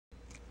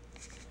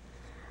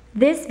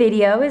This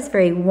video is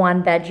for a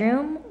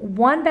 1-bedroom,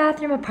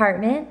 1-bathroom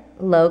apartment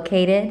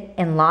located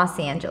in Los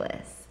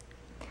Angeles.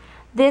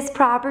 This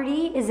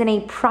property is in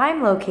a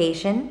prime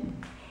location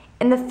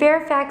in the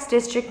Fairfax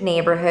District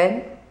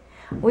neighborhood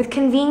with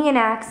convenient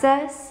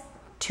access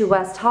to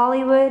West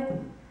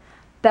Hollywood,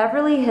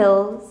 Beverly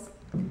Hills,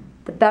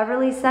 the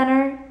Beverly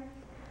Center,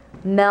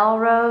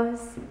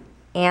 Melrose,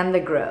 and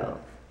the Grove.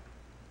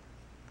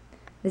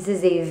 This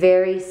is a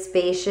very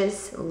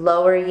spacious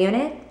lower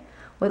unit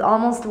with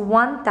almost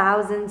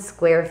 1,000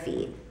 square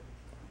feet.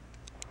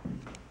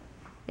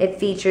 It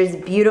features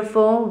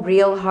beautiful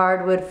real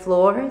hardwood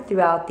floor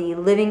throughout the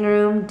living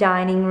room,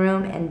 dining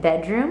room, and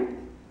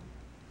bedroom.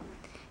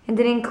 And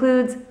it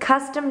includes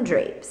custom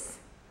drapes.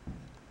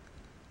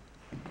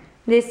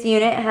 This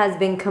unit has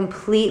been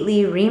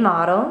completely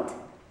remodeled.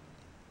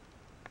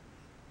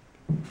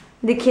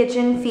 The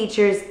kitchen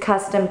features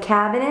custom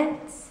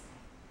cabinets,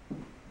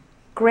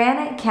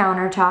 granite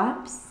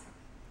countertops,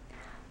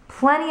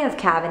 plenty of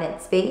cabinet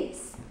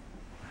space,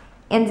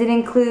 and it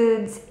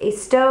includes a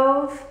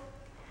stove,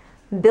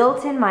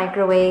 built-in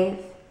microwave,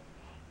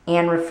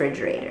 and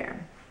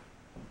refrigerator.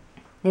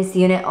 This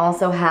unit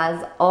also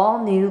has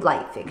all new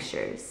light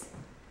fixtures.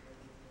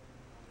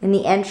 In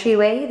the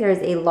entryway, there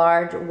is a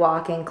large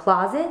walk-in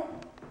closet.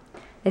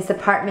 This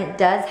apartment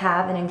does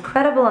have an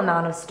incredible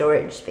amount of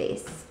storage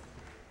space.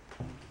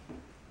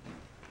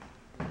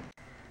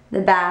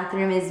 The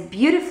bathroom is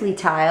beautifully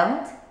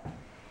tiled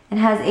and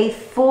has a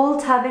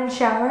full tub and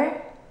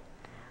shower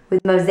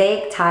with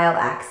mosaic tile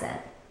accent.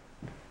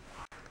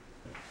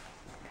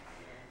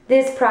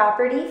 This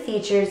property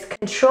features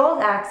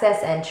controlled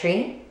access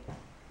entry,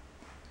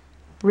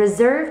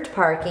 reserved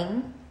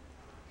parking,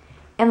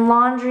 and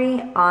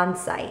laundry on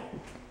site.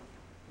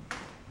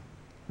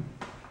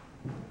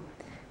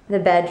 The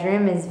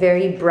bedroom is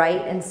very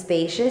bright and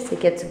spacious. It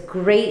gets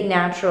great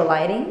natural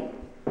lighting.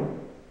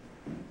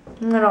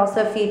 And it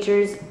also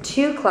features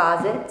 2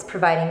 closets,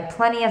 providing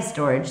plenty of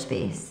storage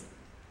space.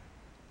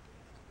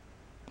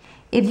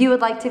 If you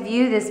would like to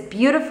view this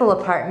beautiful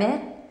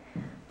apartment,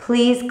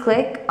 please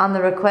click on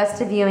the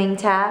Request a Viewing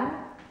tab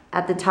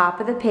at the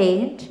top of the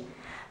page,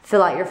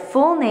 fill out your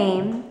full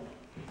name,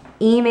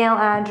 email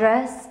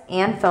address,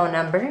 and phone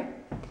number,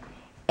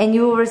 and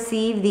you will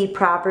receive the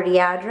property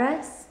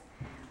address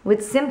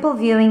with simple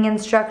viewing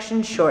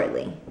instructions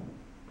shortly.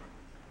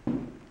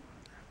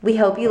 We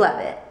hope you love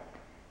it.